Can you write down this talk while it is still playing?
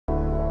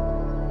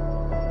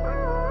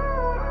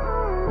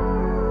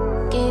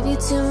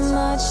too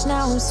much,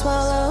 now I'm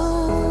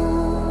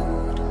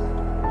swallowed.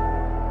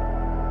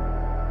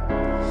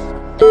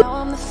 Now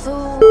I'm the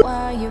fool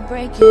while you're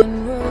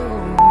breaking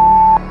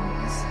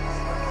rules.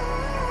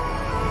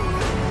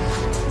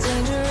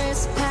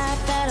 Dangerous path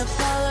that I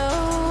follow.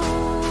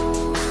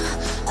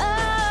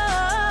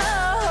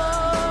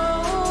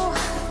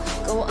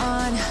 Oh, go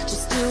on,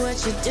 just do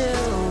what you do.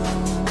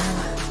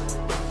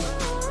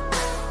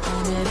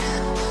 And it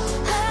hurts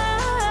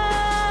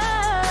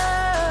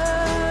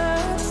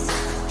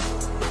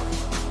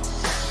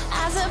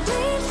as I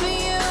bleed for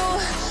you,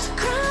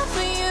 cry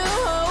for you.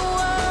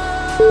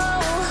 Oh,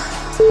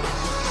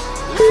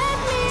 let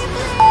me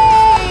bleed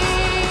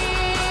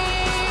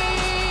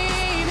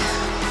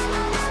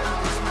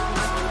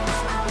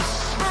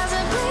as I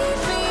bleed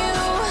for you,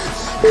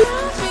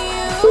 cry for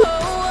you.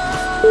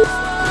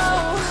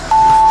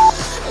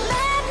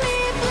 Let me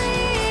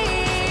bleed.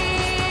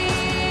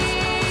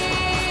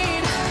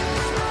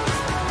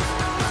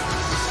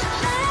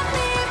 Let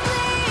me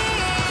bleed.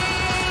 Let me.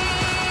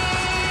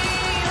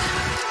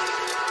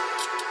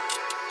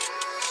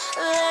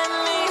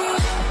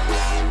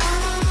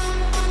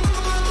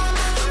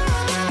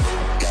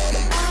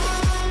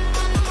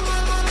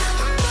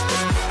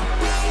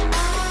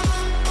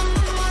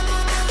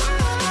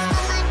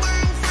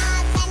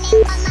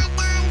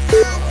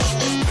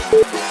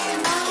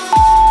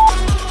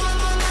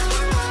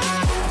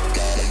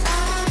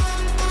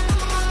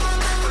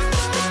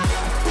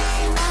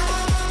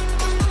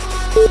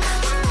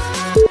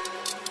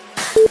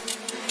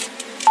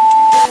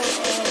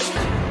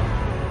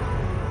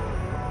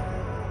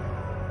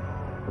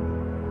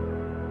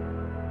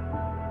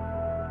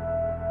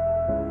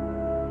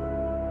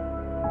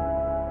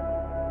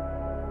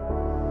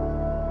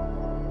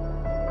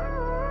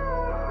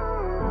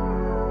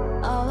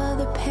 All of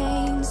the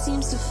pain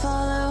seems to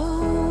follow,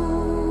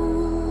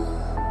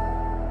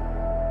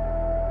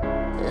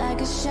 like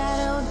a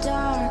shadow,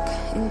 dark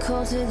and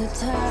cold to the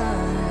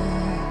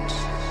touch.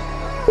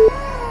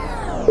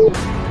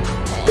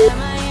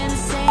 Am I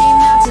insane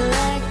not to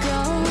let go?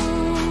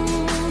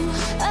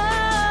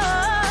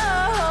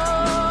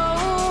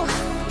 Oh,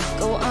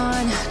 go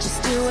on,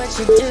 just do what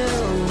you do.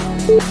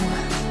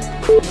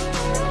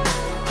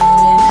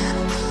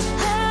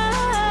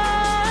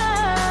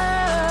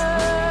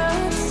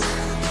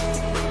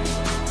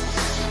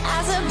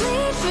 As I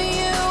bleed for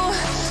you,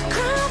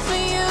 cry for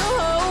you.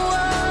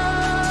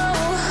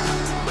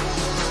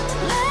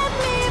 Let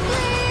me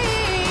bleed.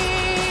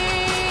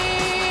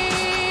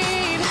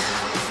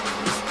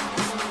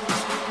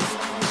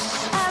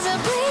 As I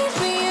bleed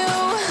for you,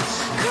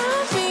 cry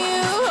for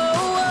you.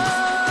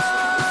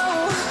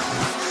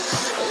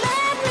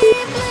 Let me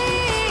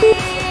bleed.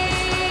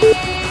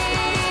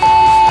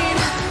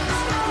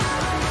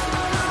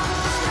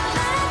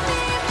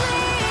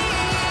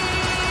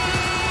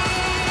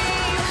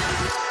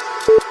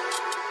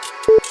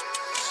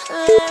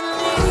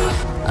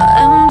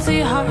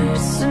 Empty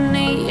hearts and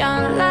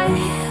neon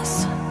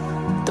lights,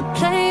 they're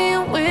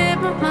playing with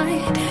my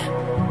mind.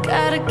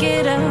 Gotta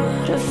get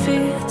out of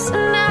here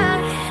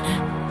tonight.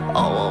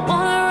 Oh, I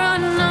wanna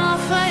run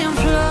off and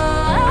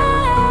fly.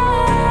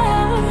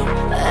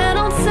 And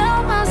I'll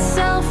tell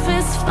myself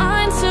it's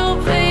fine to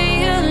be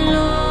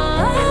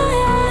alone,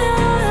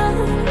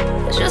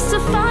 just to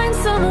find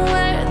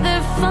somewhere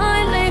that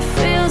finally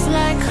feels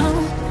like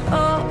home.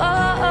 Oh,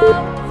 oh, oh.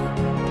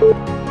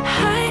 I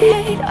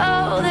hate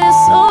all this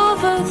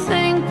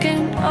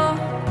overthinking. Oh,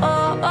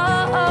 oh,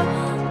 oh, oh.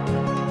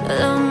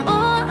 The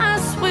more I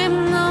swim,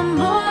 the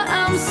more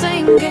I'm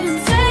sinking.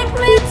 Take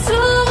me to a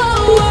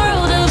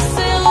world of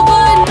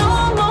silver. No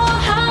more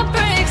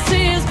heartbreaks,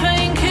 tears,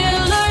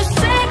 painkillers.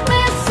 Take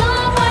me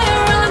somewhere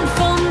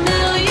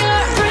unfamiliar.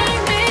 Bring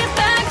me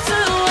back to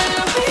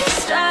where we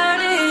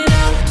started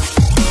out.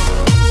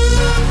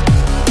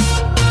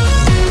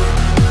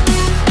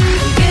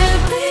 Get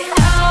me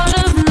out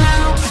of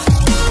now.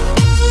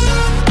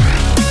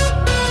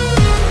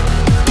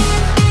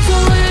 To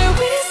where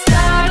we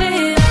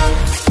started out.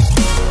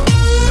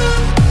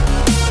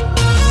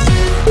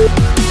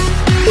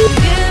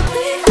 Get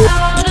me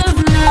out of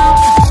now.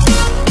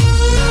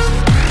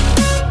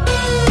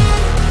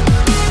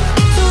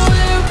 To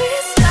where we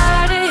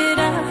started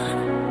out.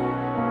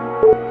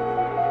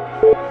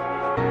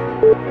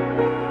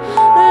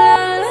 La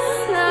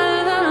la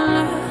la la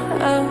la.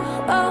 Oh,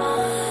 oh.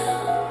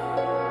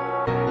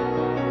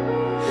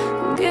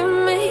 Get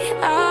me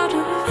out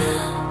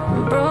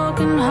of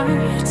broken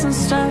hearts and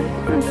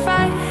starting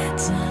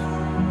fights,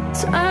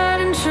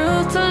 turning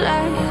truth to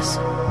lies.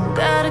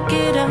 Gotta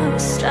get up,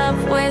 stop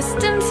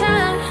wasting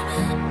time.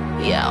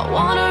 Yeah, I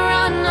wanna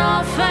run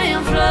off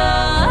and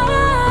fly.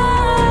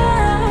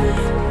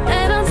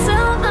 And I'll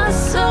tell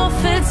myself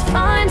it's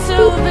fine to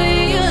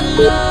be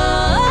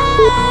alone,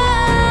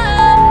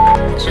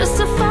 just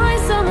to find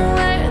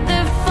somewhere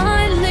that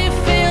finally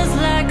feels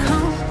like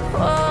home.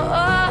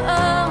 Oh, oh,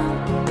 oh.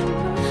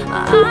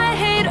 I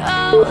hate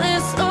all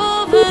this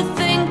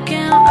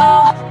overthinking.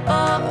 Oh,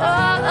 oh,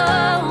 oh,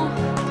 oh.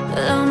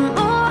 The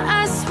more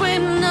I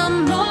swim, the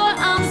more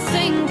I'm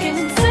sinking.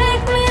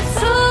 Take me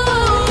to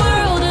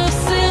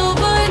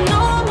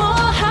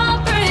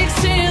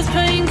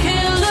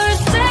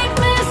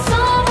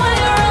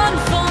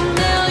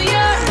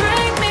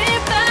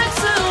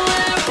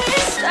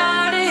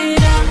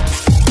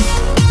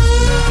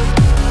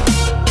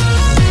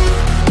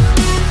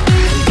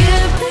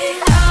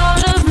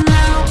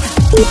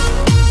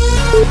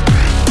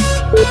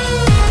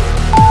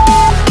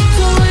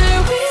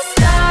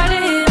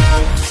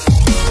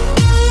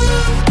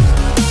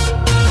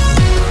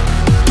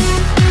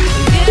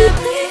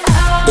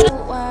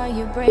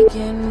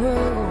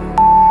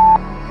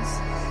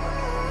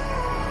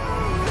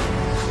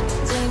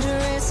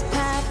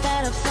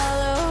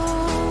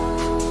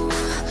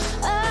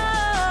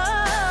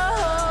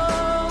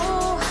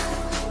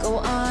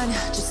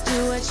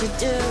you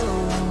do.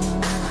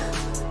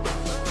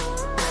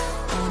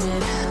 And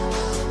it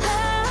hurts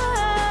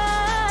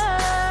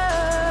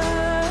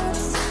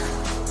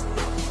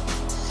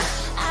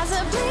as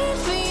I bleed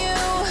for you,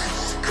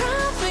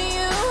 cry for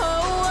you.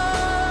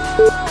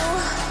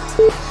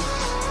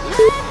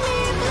 Let me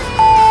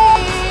bleed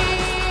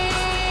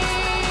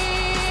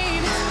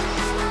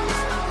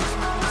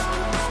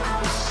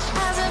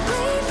as I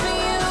bleed for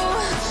you,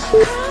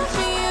 cry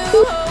for you.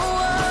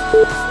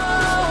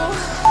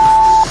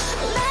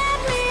 Let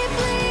me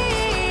bleed.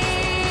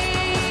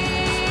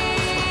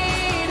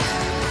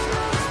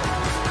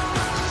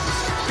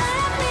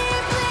 Let me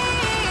bleed.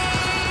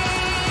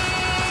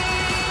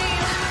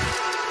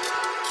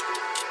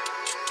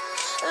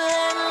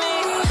 Let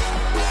me.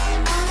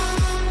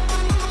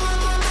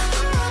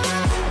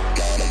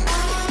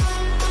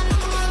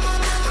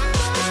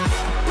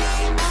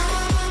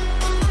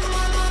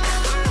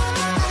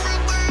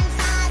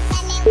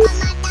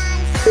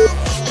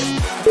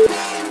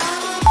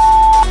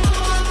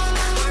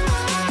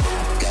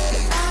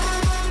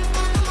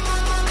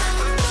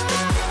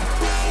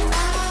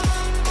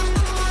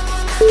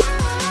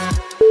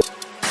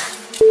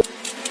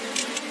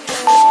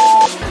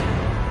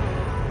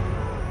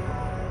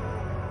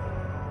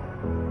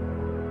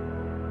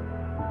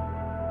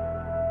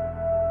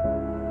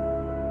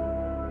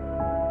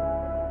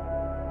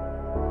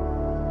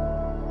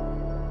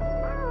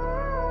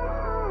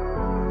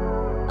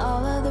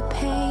 All of the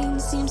pain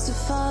seems to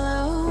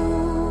follow,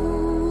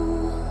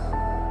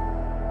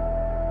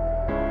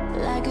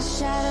 like a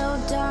shadow,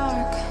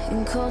 dark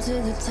and cold to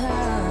the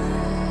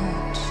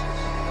touch.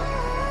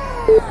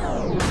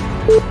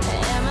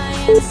 Am I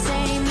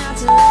insane not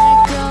to let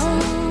it go?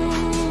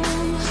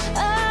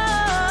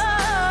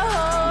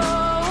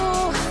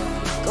 Oh,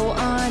 go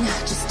on,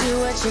 just do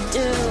what you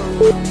do.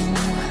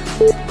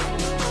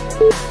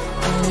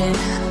 And it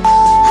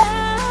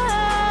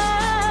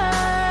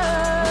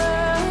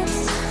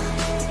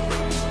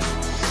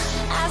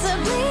as I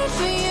bleed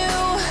for you,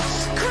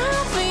 cry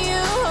for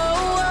you.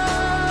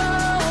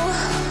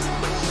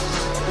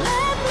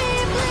 Let me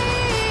bleed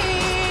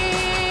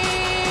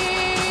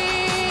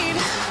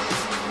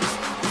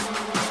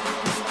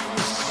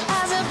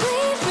as I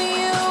bleed for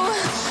you,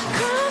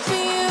 cry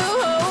for you.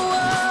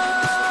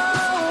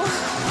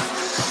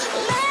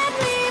 Let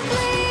me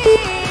bleed.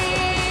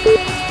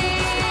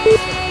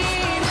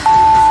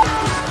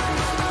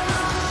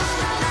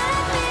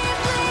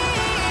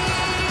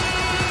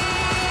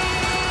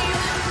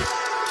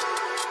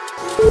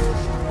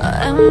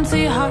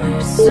 Empty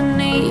hearts and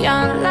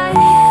neon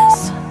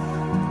lights,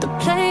 they're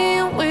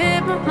playing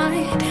with my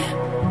mind.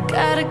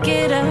 Gotta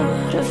get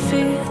out of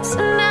here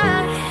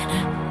tonight.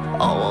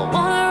 Oh, I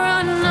wanna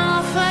run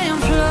off and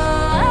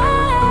fly,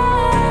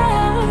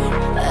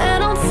 and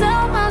I'll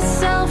tell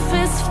myself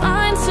it's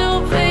fine to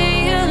be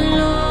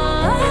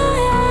alone,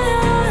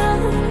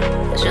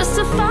 just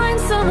to find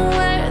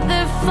somewhere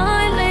that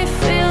finally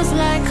feels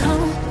like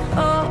home.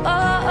 Oh,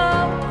 oh,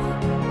 oh.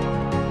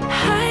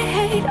 I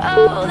hate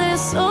all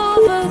this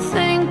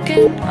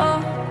overthinking. Oh,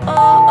 oh,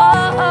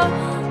 oh, oh.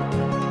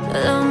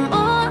 The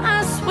more I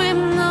swim,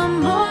 the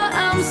more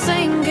I'm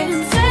sinking.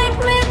 Take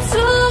me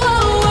to a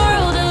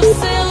world of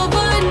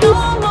silver. No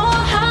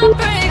more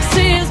heartbreaks,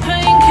 tears,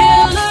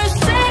 painkillers.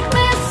 Take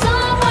me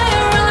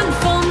somewhere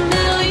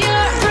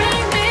unfamiliar.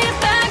 Bring me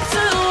back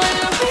to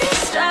where we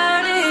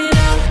started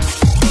out.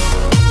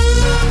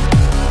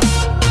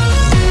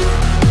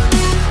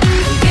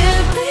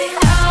 Get me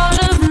out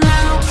of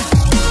now.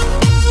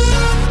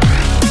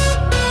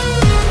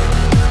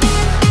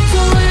 To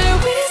where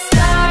we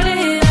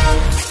started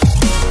out.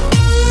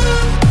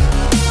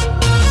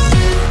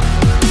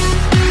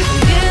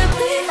 Get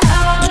me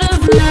out of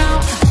now.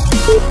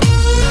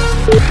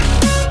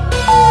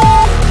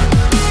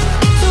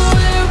 To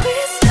where we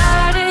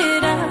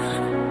started out.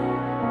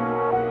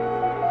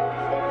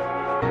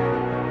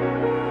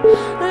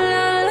 La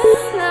la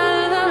la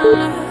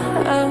la,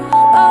 oh,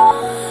 oh.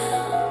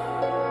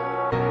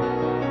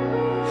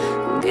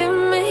 Get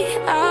me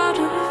out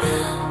of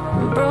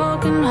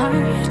broken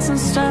hearts and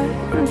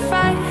starting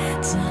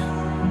fights,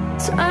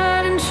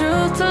 turning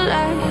truth to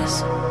lies.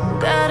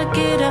 Gotta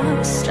get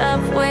up,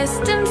 stop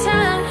wasting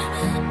time.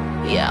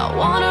 Yeah, I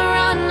wanna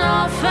run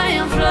off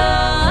and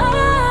fly.